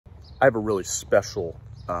I have a really special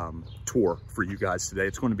tour for you guys today.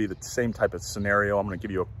 It's going to be the same type of scenario. I'm going to give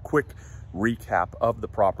you a quick recap of the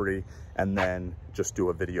property and then just do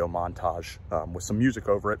a video montage with some music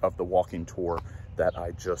over it of the walking tour that I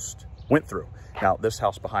just went through. Now, this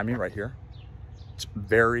house behind me right here, it's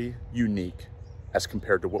very unique as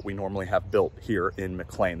compared to what we normally have built here in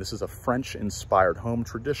McLean. This is a French-inspired home,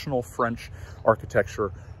 traditional French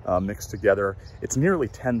architecture mixed together. It's nearly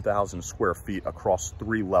 10,000 square feet across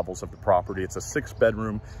 3 levels of the property. It's a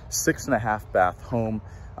 6-bedroom, 6.5 bath home.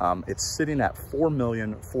 It's sitting at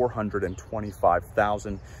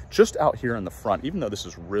 $4,425,000 just out here in the front. Even though this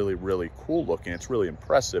is really, really cool looking, it's really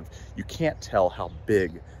impressive, you can't tell how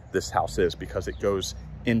big this house is because it goes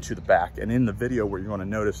into the back. And in the video, what you're going to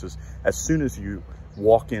notice is as soon as you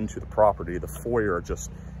walk into the property, the foyer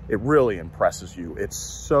it really impresses you. It's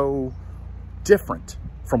so different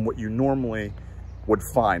from what you normally would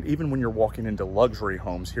find, even when you're walking into luxury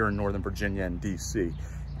homes here in Northern Virginia and DC.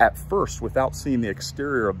 At first, without seeing the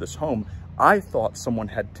exterior of this home, I thought someone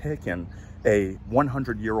had taken a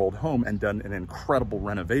 100-year-old home and done an incredible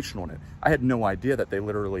renovation on it. I had no idea that they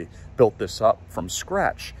literally built this up from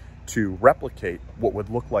scratch to replicate what would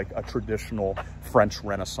look like a traditional French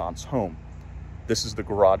Renaissance home. This is the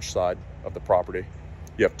garage side of the property.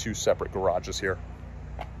 You have 2 separate garages here.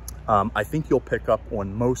 I think you'll pick up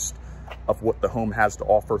on most of what the home has to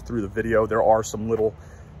offer through the video. There are some little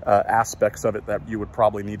aspects of it that you would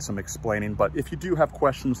probably need some explaining, but if you do have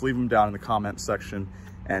questions, leave them down in the comment section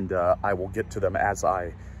and I will get to them as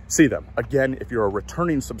I see them. Again, if you're a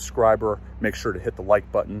returning subscriber, make sure to hit the like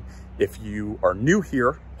button. If you are new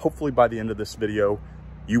here, hopefully by the end of this video,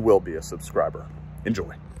 you will be a subscriber.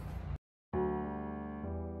 Enjoy.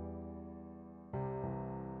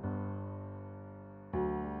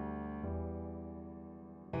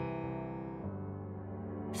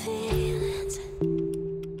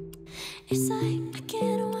 It's like I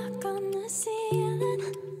can't walk on the ceiling.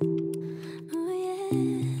 Oh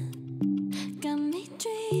yeah, got me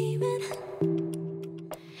dreaming,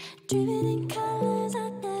 dreaming in colors I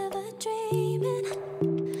never dreamed in.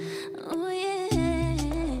 Oh yeah,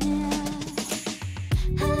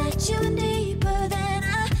 I let you in deeper than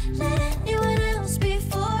I let anyone else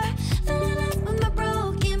before. Fell in love with my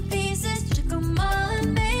broken pieces, took them all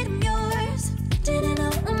and made them yours. Didn't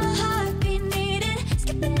know what my heartbeat needed,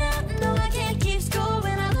 skipping out. No, I can't keep score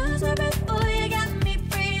when I lose my breath. Boy, you got me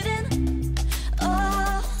breathing.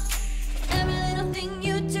 Oh, every little thing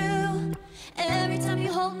you do, every time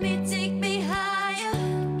you hold me, take me higher,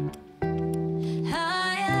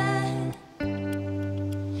 higher.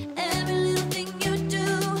 Every little thing you do,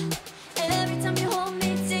 every time you hold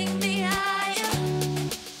me, take me higher,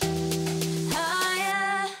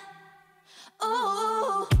 higher.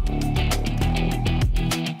 Oh.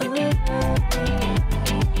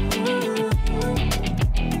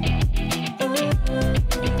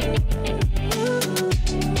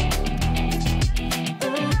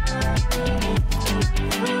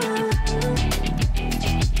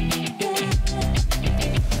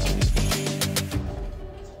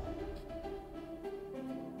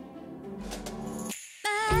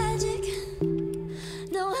 Magic,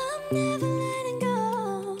 no, I'm never letting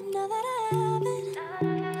go. Now that I have it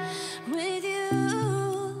with you,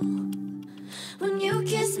 when you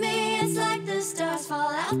kiss me, it's like the stars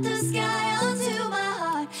fall out the sky onto my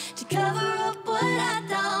heart to cover up what I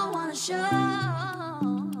don't want to show.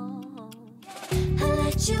 I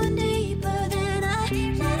let you in deeper than I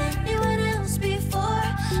let anyone else before.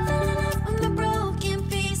 Fell in love with my broken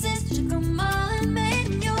pieces, took them all and made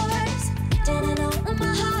them yours. Didn't know what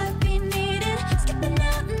my heartbeat needed, skipping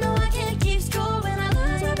out. No, I can't keep score when I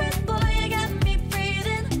lose my breath. Boy, you got me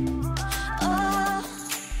breathing. Oh,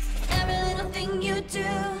 every little thing you do,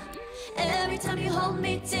 every time you hold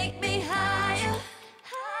me, take me higher,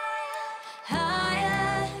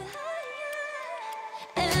 higher.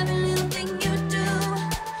 Every little thing you do,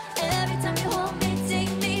 every time you hold me,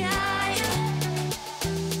 take me higher,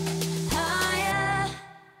 higher.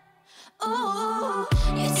 Oh,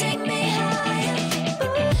 you take me higher,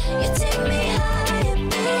 you take me higher,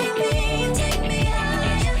 baby, you take me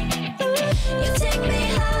higher, you take me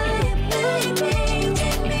higher, baby, you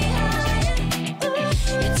take me higher,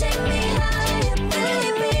 you take me higher,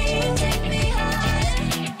 baby, you take me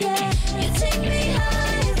higher, yeah, you take me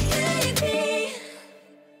higher, baby.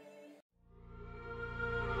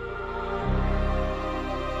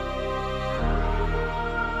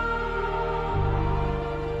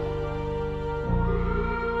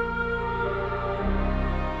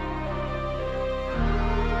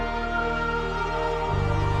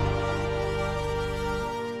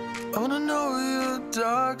 I wanna know your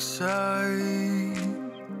dark side.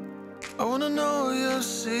 wanna know your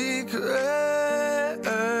secrets.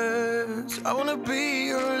 I wanna be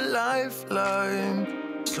your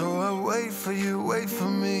lifeline. So I wait for you, wait for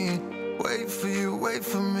me. Wait for you, wait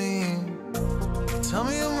for me. Tell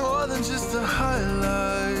me you're more than just a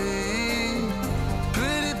highlight.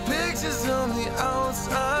 Pretty pictures on the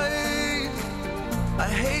outside. I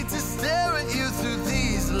hate to stare at you through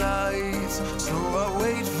these lights. So I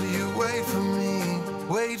wait for you, wait for me.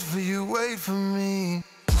 Wait for you, wait for me.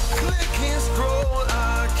 Click and scroll,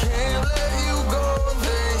 I can't let you go.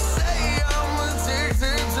 They say I'm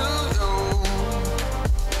addicted to you.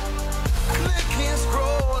 Click and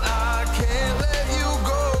scroll, I can't let you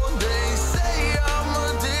go. They say I'm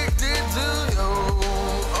addicted to you.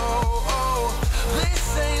 Oh, oh, this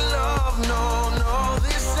ain't love, no, no.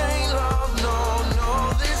 This ain't love, no, no.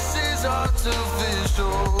 This is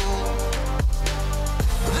artificial.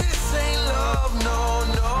 This ain't love, no,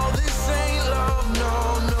 no. This ain't love, no.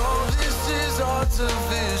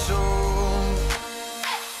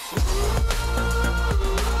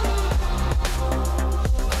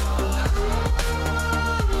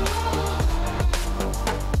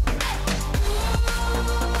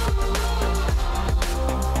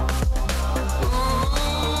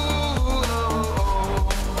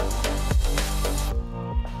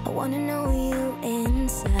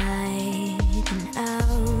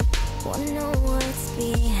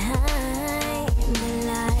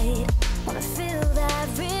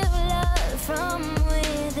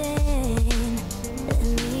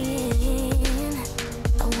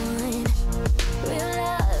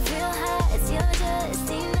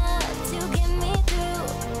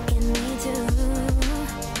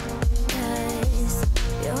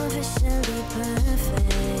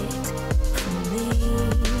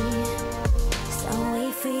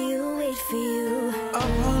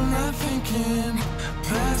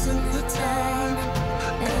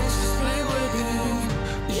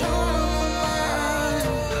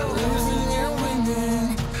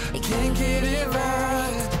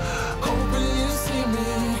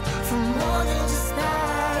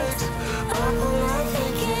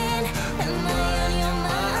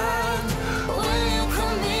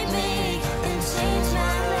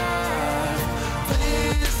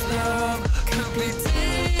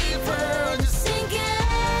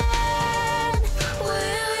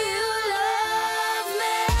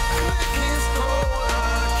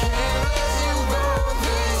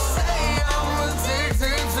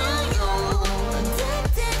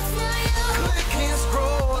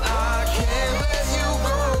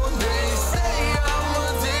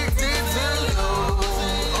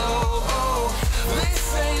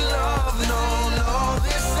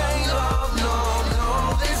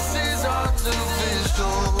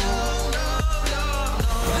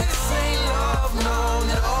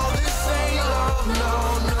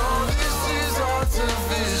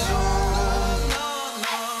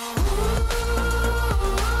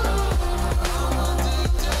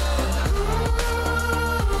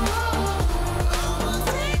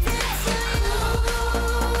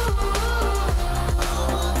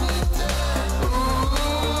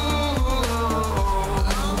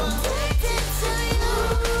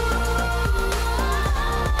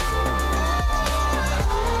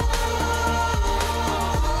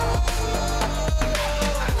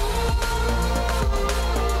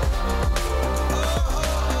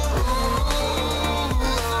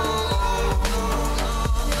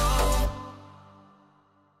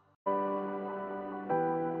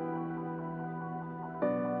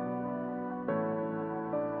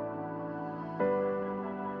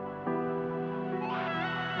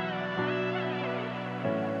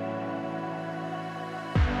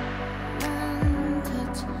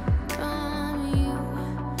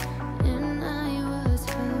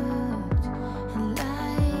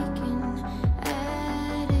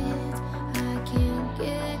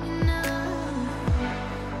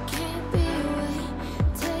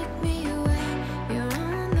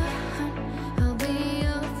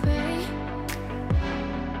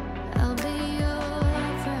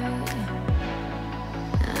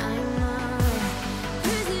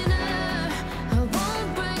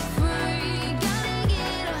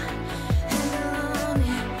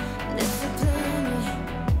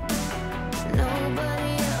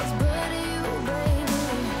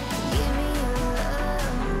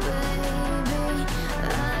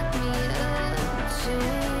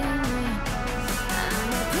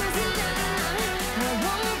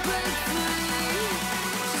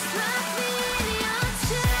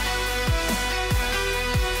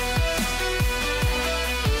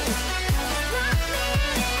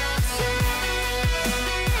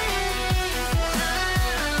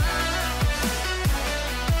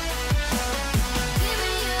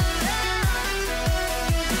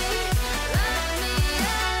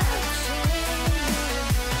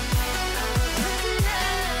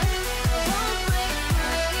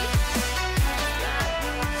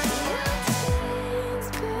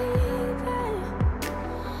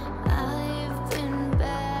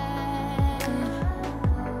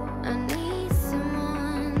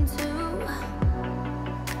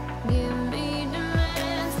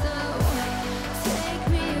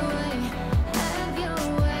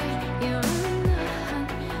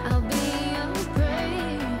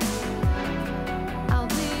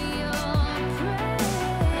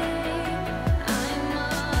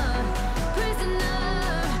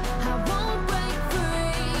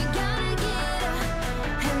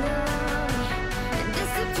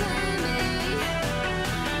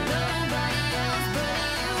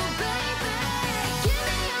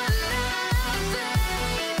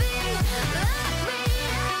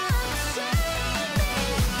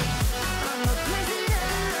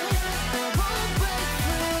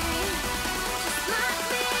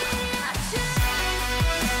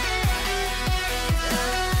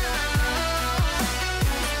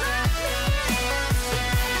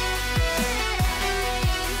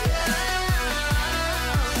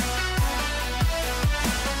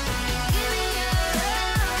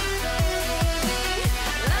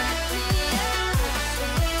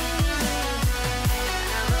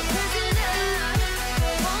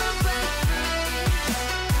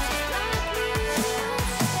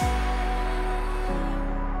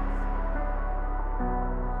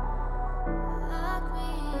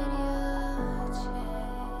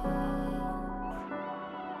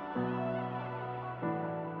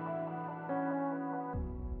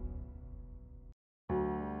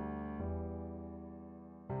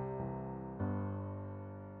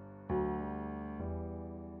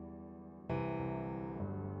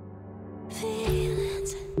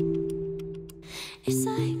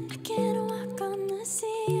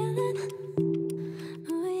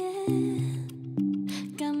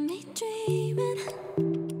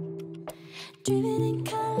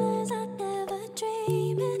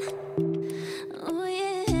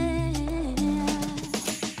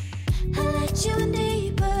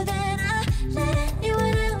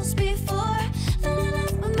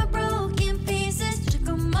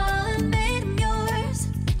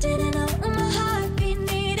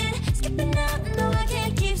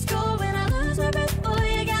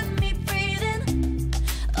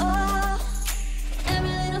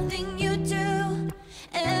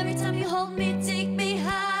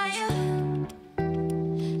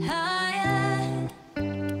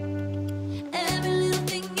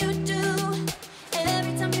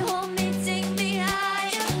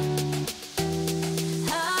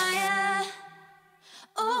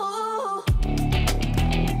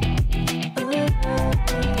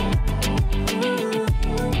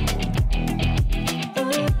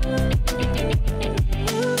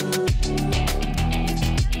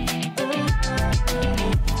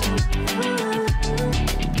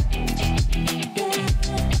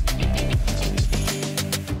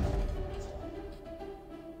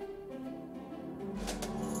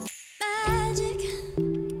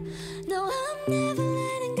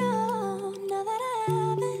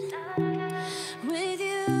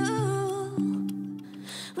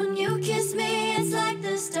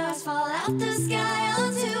 off the sky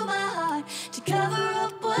onto my heart to cover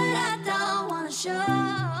up what I don't wanna show.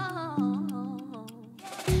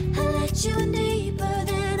 I let you in deeper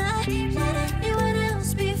than I let anyone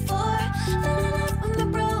else before. Fell in love with my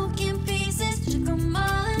broken pieces, took them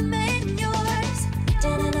all and made them yours.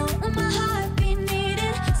 Didn't know what my heartbeat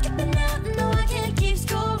needed, skipping out, no I can't keep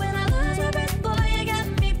score. When I lose my breath, boy, you got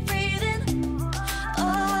me breathing.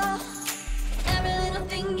 Oh, every little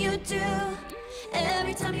thing you do,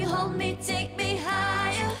 every time you hold me, take me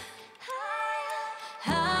higher,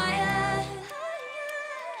 higher.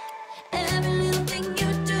 Every little thing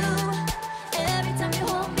you do, every time you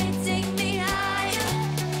hold me, take me higher,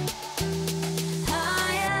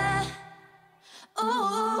 higher.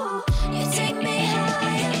 Ooh, you take me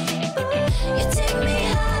higher. Ooh, you take me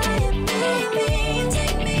higher, baby. You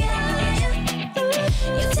take me higher. Ooh,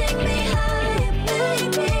 you take me higher,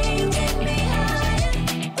 baby. You take me higher.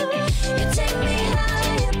 Ooh, you take me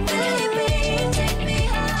higher, baby. You take me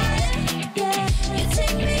higher. Yeah, you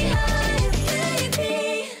take me higher, baby.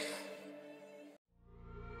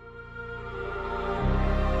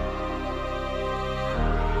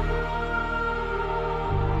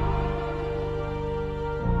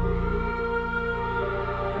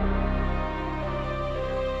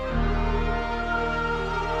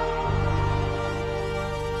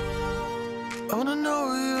 I wanna know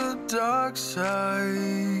your dark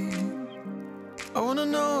side. I wanna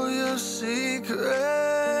know your secrets.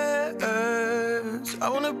 I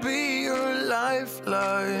wanna be your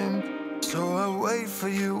lifeline. So I wait for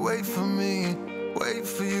you, wait for me. Wait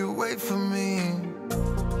for you, wait for me.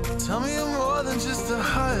 Tell me you're more than just a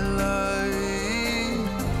highlight.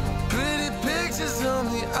 Pretty pictures on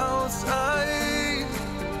the outside.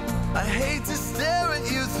 I hate to stare at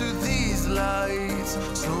you through these lights.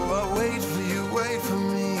 So I wait for you, wait for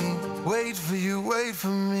me. Wait for you, wait for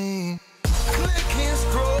me. Click and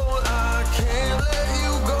scroll, I can't let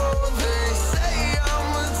you go. They say I'm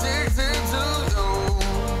addicted to you.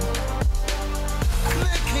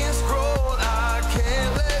 Click and scroll, I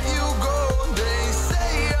can't let you go. They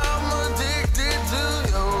say I'm addicted to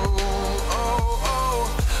you. Oh, oh,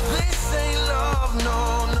 this ain't love, no,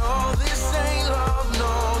 no. This ain't love,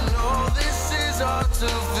 no, no. This is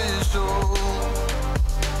artificial.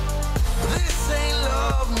 This ain't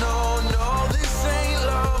love, no, no. This ain't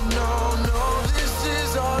love, no, no. This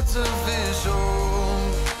is artificial.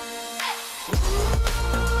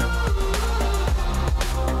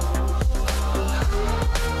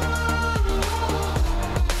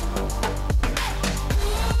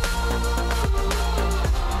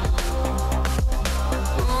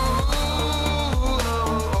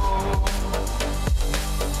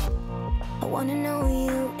 I wanna know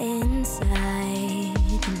you inside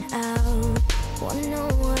and out. Wanna know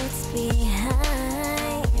what's behind